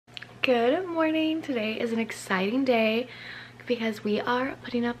Good morning. Today is an exciting day because we are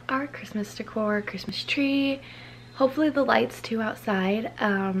putting up our Christmas decor, Christmas tree, hopefully the lights too outside.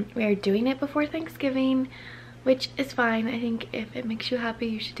 We are doing it before Thanksgiving, which is fine. I think if it makes you happy,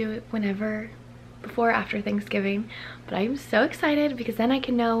 you should do it whenever, before or after Thanksgiving. But I'm so excited because then I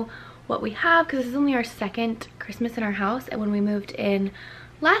can know what we have, because this is only our second Christmas in our house, and when we moved in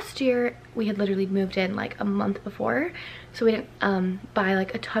last year, we had literally moved in like a month before, so we didn't buy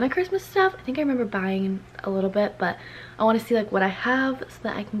like a ton of Christmas stuff. I think I remember buying a little bit, but I want to see like what I have so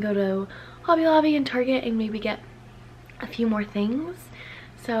that I can go to Hobby Lobby and Target and maybe get a few more things.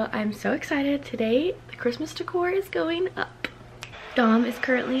 So I'm so excited. Today the Christmas decor is going up. Dom is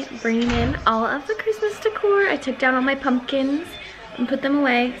currently bringing in all of the Christmas decor. I took down all my pumpkins and put them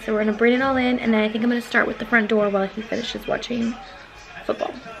away, so we're gonna bring it all in, and then I think I'm gonna start with the front door while he finishes watching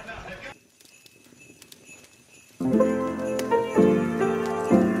football.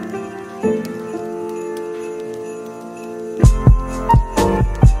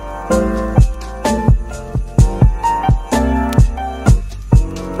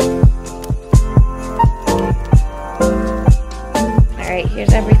 Alright,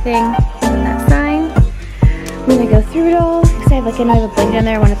 here's everything on that sign. I'm gonna go through it all because I have I have a blanket in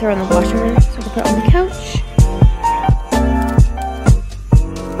there I want to throw in the washer, so I'll put it on the couch.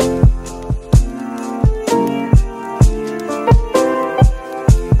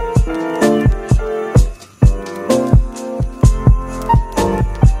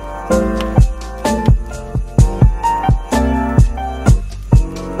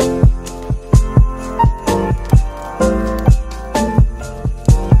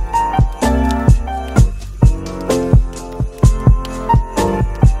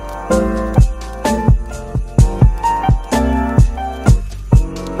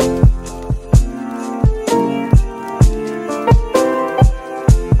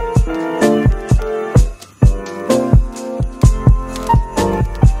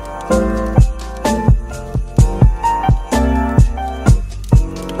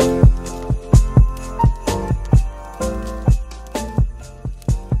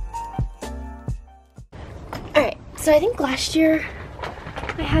 So I think last year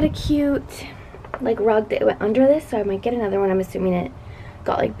I had a cute like rug that went under this, so I might get another one. I'm assuming it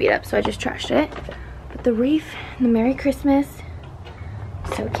got like beat up, so I just trashed it. But the wreath and the Merry Christmas,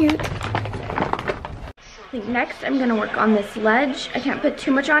 so cute. I think next I'm gonna work on this ledge. I can't put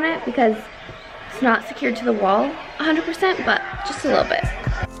too much on it because it's not secured to the wall 100%, but just a little bit.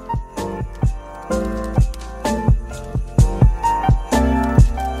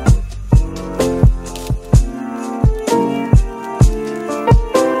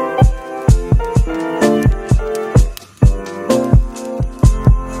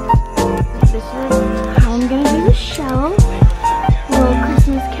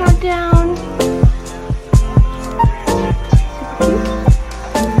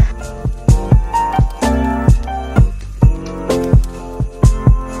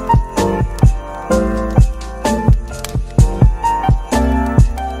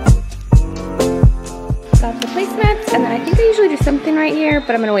 Something right here,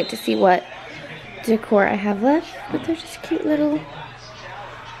 but I'm gonna wait to see what decor I have left. But they're just cute little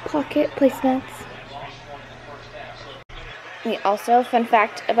pocket placemats. We also, fun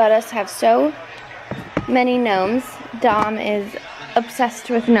fact about us, have so many gnomes. Dom is obsessed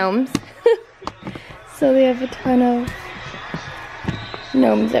with gnomes. So we have a ton of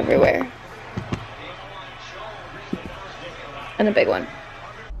gnomes everywhere. And a big one.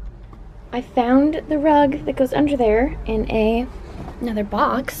 I found the rug that goes under there in another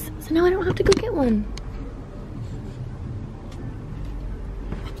box, so now I don't have to go get one.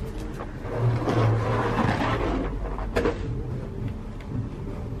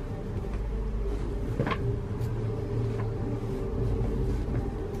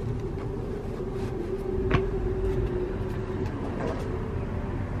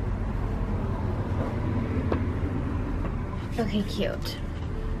 Okay, cute.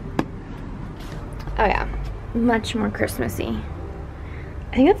 Oh yeah, much more Christmassy.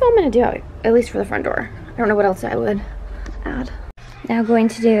 I think that's all I'm gonna do, at least for the front door. I don't know what else I would add. Now going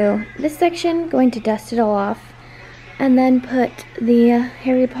to do this section, going to dust it all off, and then put the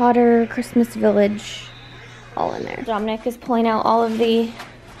Harry Potter Christmas Village all in there. Dominic is pulling out all of the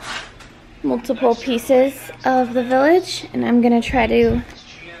multiple pieces of the village, and I'm gonna try to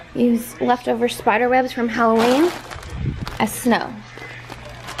use leftover spider webs from Halloween as snow.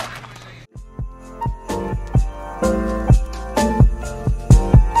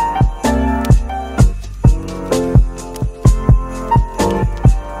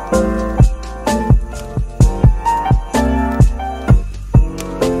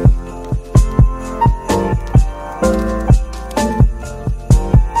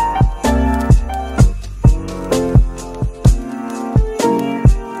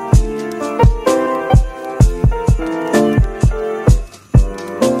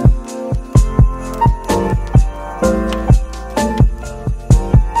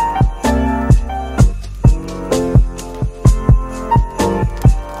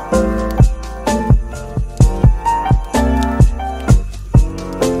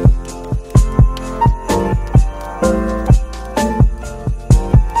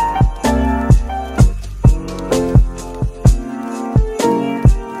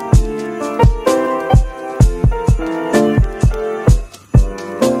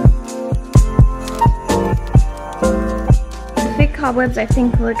 cobwebs I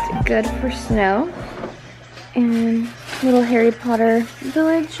think looked good for snow. And little Harry Potter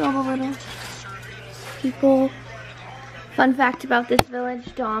village, all the little people. Fun fact about this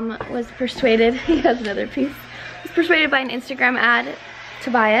village, Dom was persuaded, he has another piece, was persuaded by an Instagram ad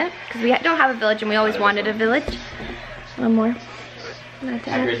to buy it, because we don't have a village and we always wanted a village. One more.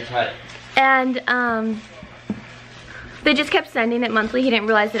 And they just kept sending it monthly. He didn't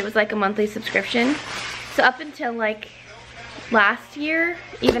realize that it was like a monthly subscription. So up until like last year,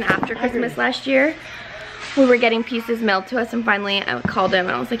 even after Christmas last year, we were getting pieces mailed to us, and finally I called him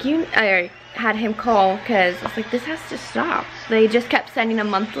and I was like, I had him call because I was like, this has to stop. They just kept sending a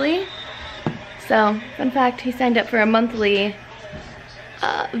monthly. So, fun fact, he signed up for a monthly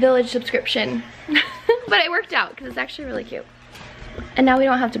village subscription. But it worked out because it's actually really cute. And now we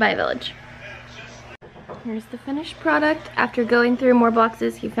don't have to buy a village. Here's the finished product. After going through more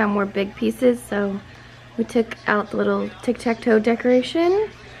boxes, he found more big pieces, so we took out the little tic-tac-toe decoration.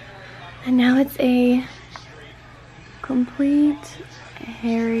 And now it's a complete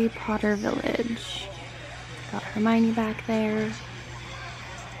Harry Potter village. Got Hermione back there.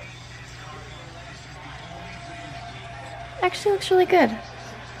 Actually looks really good.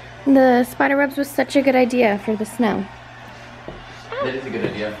 The spider webs was such a good idea for the snow. That is a good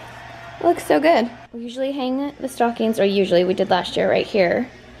idea. It looks so good. We usually hang the stockings, or usually we did last year right here.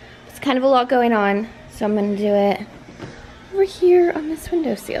 It's kind of a lot going on, so I'm gonna do it over here on this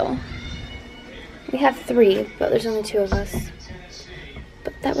windowsill. We have 3, but there's only 2 of us.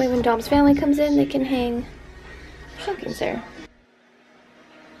 But that way when Dom's family comes in, they can hang stockings there.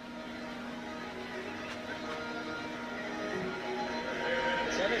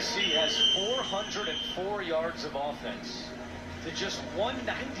 Tennessee has 404 yards of offense to just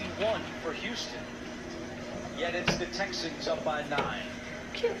 191 for Houston. Yet it's the Texans up by 9.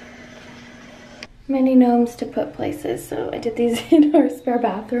 Cute. Many gnomes to put places, so I did these in our spare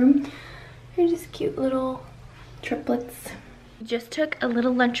bathroom. They're just cute little triplets. Just took a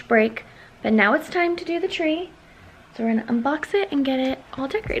little lunch break, but now it's time to do the tree. So we're gonna unbox it and get it all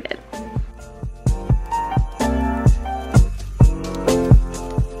decorated.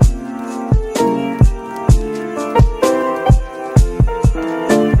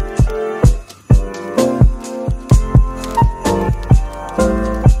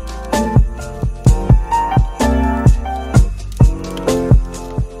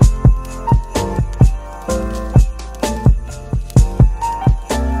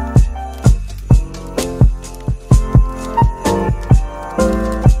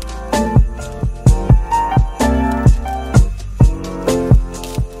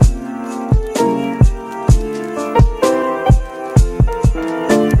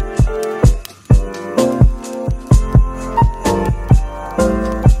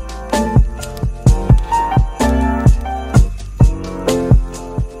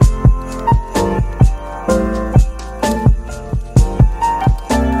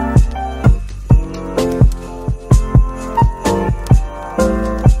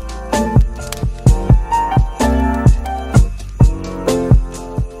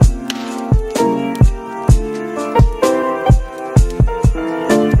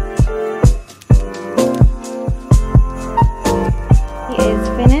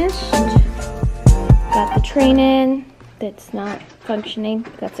 Training that's not functioning,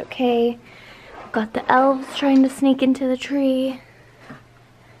 but that's okay. Got the elves trying to sneak into the tree.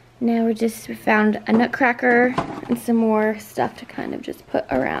 Now we found a nutcracker and some more stuff to kind of just put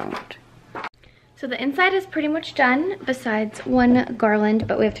around. So the inside is pretty much done besides one garland,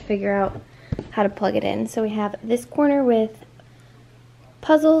 but we have to figure out how to plug it in. So we have this corner with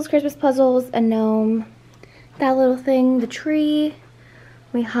puzzles, Christmas puzzles, a gnome, that little thing, the tree.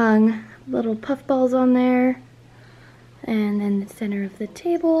 We hung little puff balls on there, and then the center of the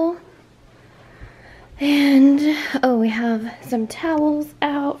table. And oh, we have some towels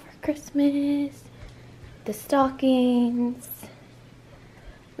out for Christmas, the stockings.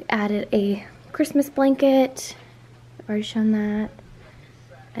 We added a Christmas blanket, I've already shown that,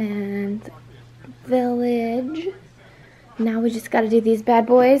 and village. Now we just got to do these bad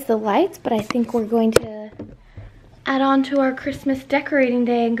boys, the lights, but I think we're going to add on to our Christmas decorating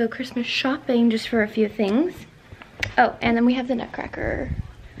day and go Christmas shopping just for a few things. Oh, and then we have the nutcracker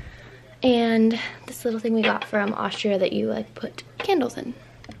and this little thing we got from Austria that you like put candles in.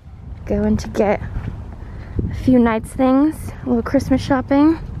 Going to get a few nights things, a little Christmas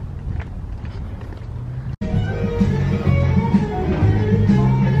shopping.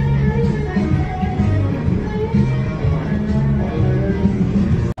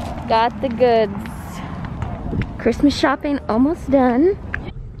 Got the goods. Christmas shopping almost done.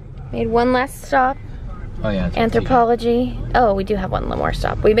 Made one last stop Oh yeah. Anthropology. Oh, we do have one more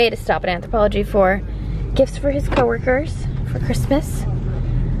stop. We made a stop at Anthropology for gifts for his coworkers for Christmas.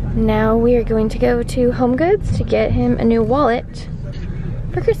 Now we are going to go to Home Goods to get him a new wallet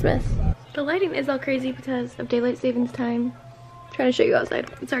for Christmas. The lighting is all crazy because of daylight savings time. I'm trying to show you outside.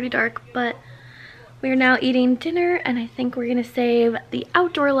 It's already dark, but we are now eating dinner, and I think we're gonna save the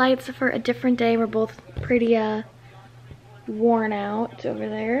outdoor lights for a different day. We're both pretty worn out over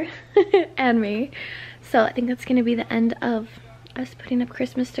there, and me. So I think that's gonna be the end of us putting up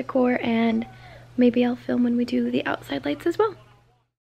Christmas decor, and maybe I'll film when we do the outside lights as well.